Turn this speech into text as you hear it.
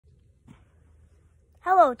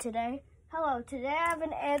Hello today I have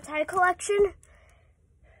an anti-collection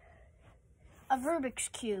of Rubik's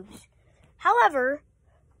Cubes. However,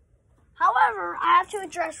 I have to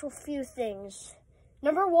address a few things.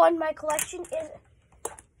 Number one, Z3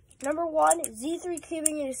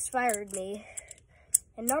 cubing inspired me.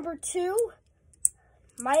 And number two,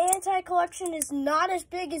 my anti-collection is not as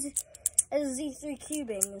big as Z3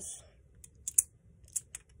 cubing's.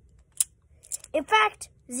 In fact,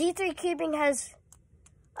 Z3 cubing has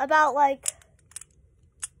about like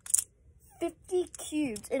 50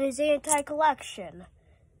 cubes in his anti-collection.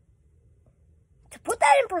 To put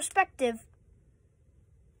that in perspective,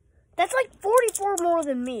 that's like 44 more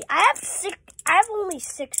than me. I have only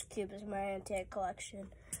 6 cubes in my anti-collection.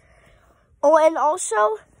 Oh, and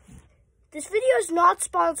also, this video is not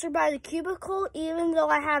sponsored by the Cubicle, even though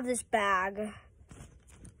I have this bag.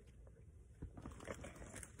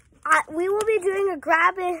 We will be doing a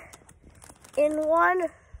grab in one.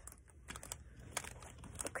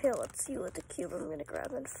 Okay, let's see what the cube I'm gonna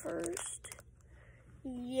grab in first.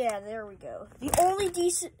 Yeah, there we go.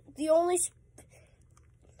 This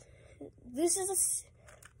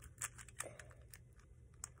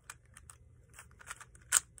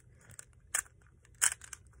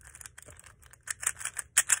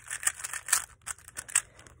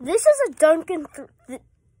is a Duncan,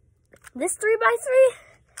 this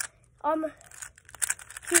 3x3,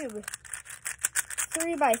 cube,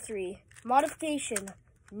 3x3, modification,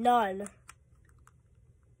 none.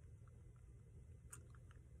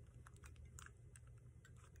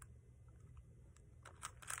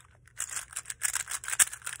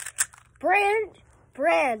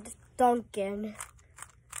 Brand, Duncan.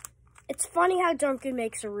 It's funny how Duncan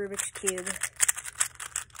makes a Rubik's Cube.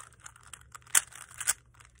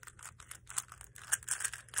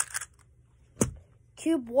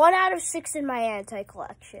 Cube 1 out of 6 in my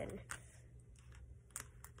anti-collection.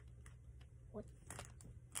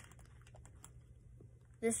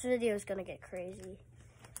 This video is gonna get crazy.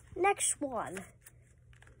 Next one.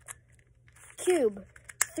 Cube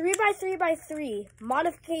 3x3x3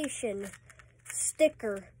 modification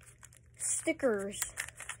stickers.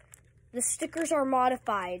 The stickers are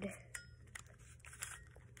modified.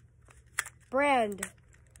 Brand.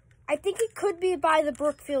 I think it could be by the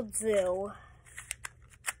Brookfield Zoo.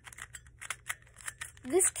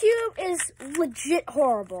 This cube is legit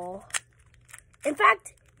horrible. In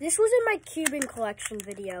fact, this was in my cubing collection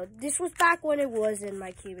video. This was back when it was in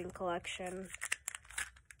my cubing collection.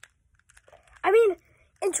 I mean,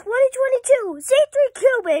 in 2022, Z3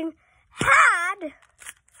 Cubing had his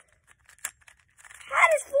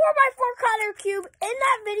 4x4 cutter cube in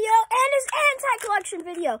that video and his anti-collection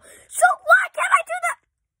video. So why can't I do the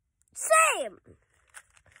same?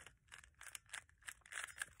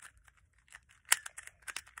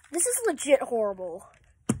 This is legit horrible.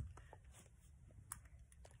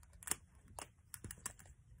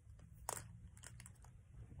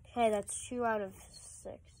 Okay, that's 2 out of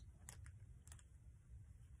 6.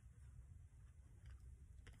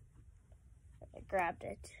 I grabbed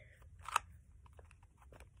it.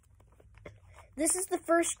 This is the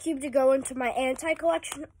first cube to go into my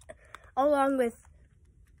anti-collection, along with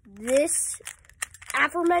this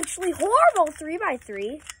aforementioned horrible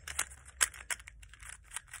 3x3.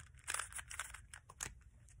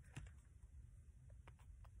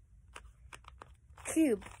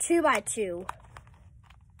 Cube 2x2.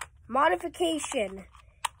 Modification.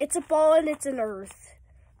 It's a ball and it's an earth.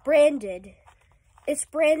 Branded. It's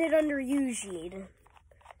branded under Eugene.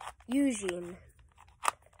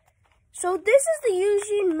 So this is the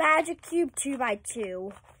Eugene Magic Cube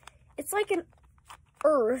 2x2. It's like an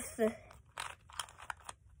earth.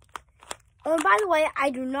 Oh, and by the way, I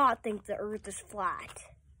do not think the earth is flat.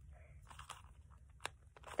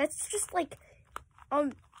 That's just like,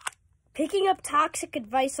 picking up toxic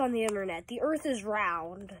advice on the internet. The earth is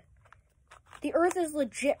round. The earth is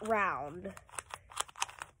legit round.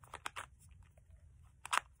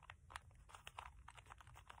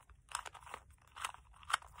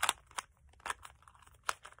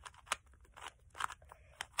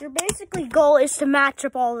 Your basically goal is to match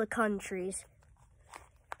up all the countries.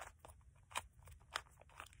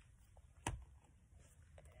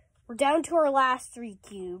 We're down to our last 3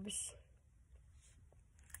 cubes.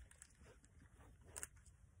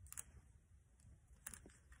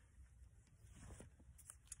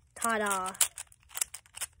 Ta-da.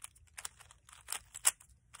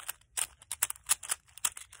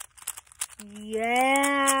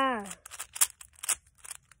 Yeah.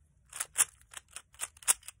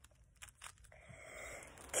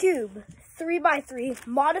 Cube 3x3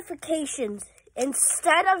 modifications.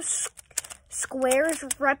 Instead of squares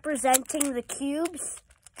representing the cubes,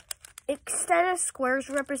 instead of squares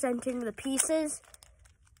representing the pieces,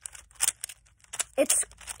 it's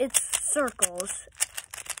circles.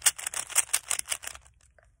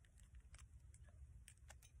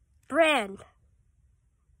 Brand.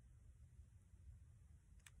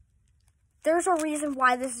 There's a reason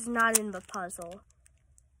why this is not in the puzzle.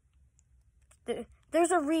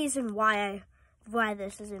 There's a reason why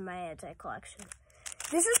this is in my anti-collection.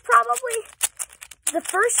 This is probably the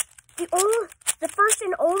first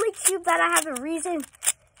and only cube that I have a reason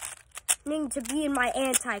to be in my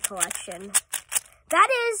anti-collection. That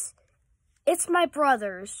is, it's my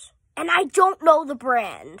brother's, and I don't know the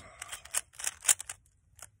brand.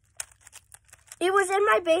 It was in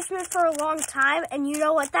my basement for a long time, and you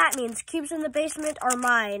know what that means. Cubes in the basement are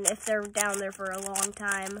mine if they're down there for a long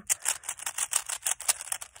time.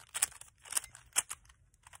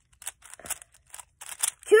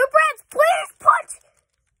 Cube Brands, please put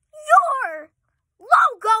your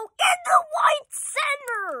logo in the white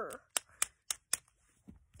center!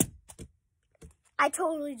 I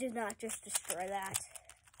totally did not just destroy that.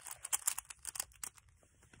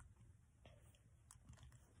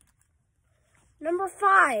 Number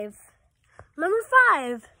 5.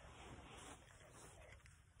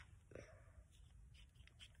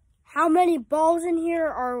 How many balls in here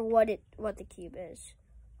are what the cube is?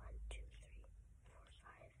 1, 2, 3, 4,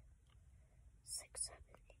 5, 6, 7,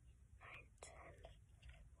 8, 9, 10,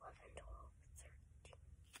 11, 12, 13,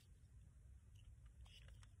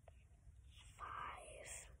 5, 6.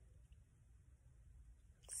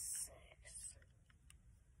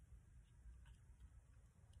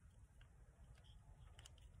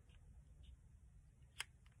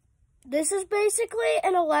 This is basically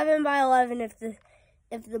an 11 by 11 if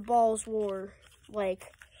the balls were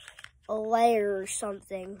like a layer or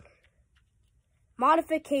something.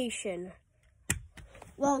 Modification.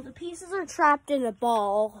 Well, the pieces are trapped in a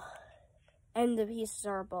ball, and the pieces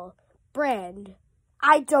are a ball. Brand.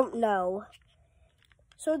 I don't know.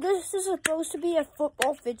 So this is supposed to be a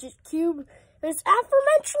football fidget cube. It's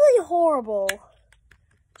aforementally horrible.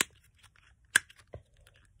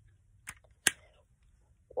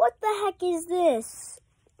 What the heck is this?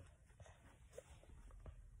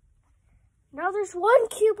 Now there's one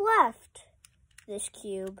cube left. This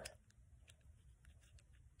cube.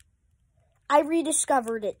 I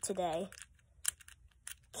rediscovered it today.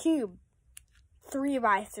 Cube. 3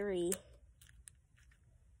 by 3.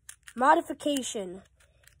 Modification.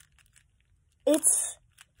 It's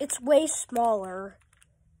way smaller.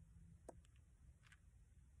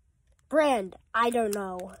 Brand. I don't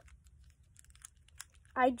know.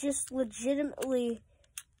 I just legitimately,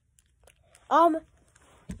 about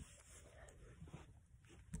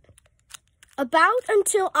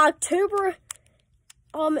until October,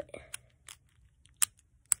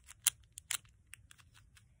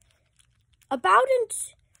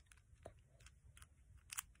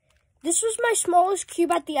 this was my smallest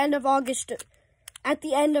cube at the end of August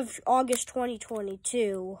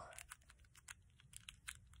 2022.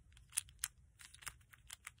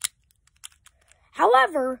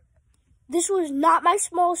 However, this was not my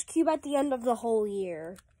smallest cube at the end of the whole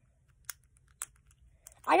year.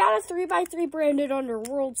 I got a 3 by 3 branded under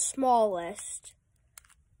World's Smallest.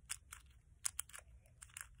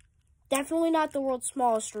 Definitely not the world's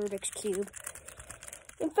smallest Rubik's Cube.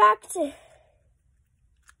 In fact, the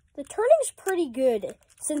turning's pretty good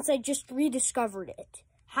since I just rediscovered it.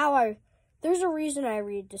 There's a reason I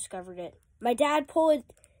rediscovered it. My dad pulled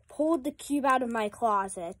the cube out of my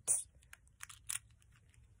closet.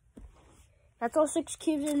 That's all 6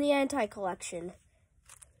 cubes in the anti-collection.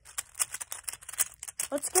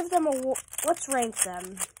 Let's rank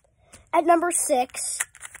them. At number 6,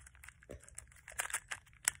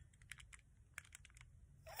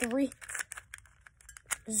 3,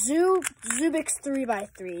 Zubik's 3 by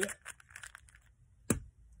 3.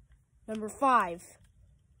 Number 5,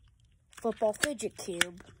 Football Fidget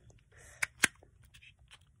Cube.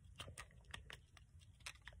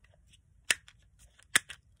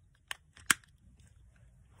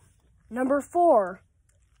 Number 4,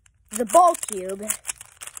 the Ball Cube.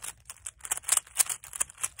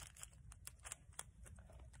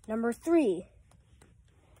 Number 3,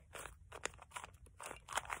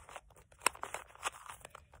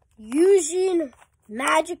 Eugene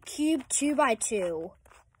Magic Cube 2 by 2.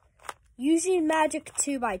 Eugene Magic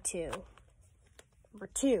 2 by 2. Number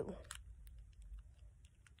 2,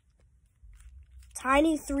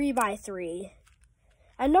 Tiny 3 by 3.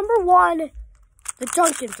 And number 1, the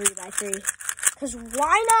Duncan 3 by 3. Because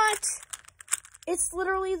why not? It's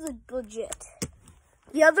literally the legit.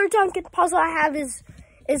 The other Duncan puzzle I have is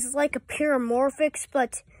is like a Pyramorphix,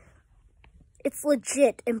 but it's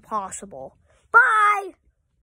legit impossible. Bye!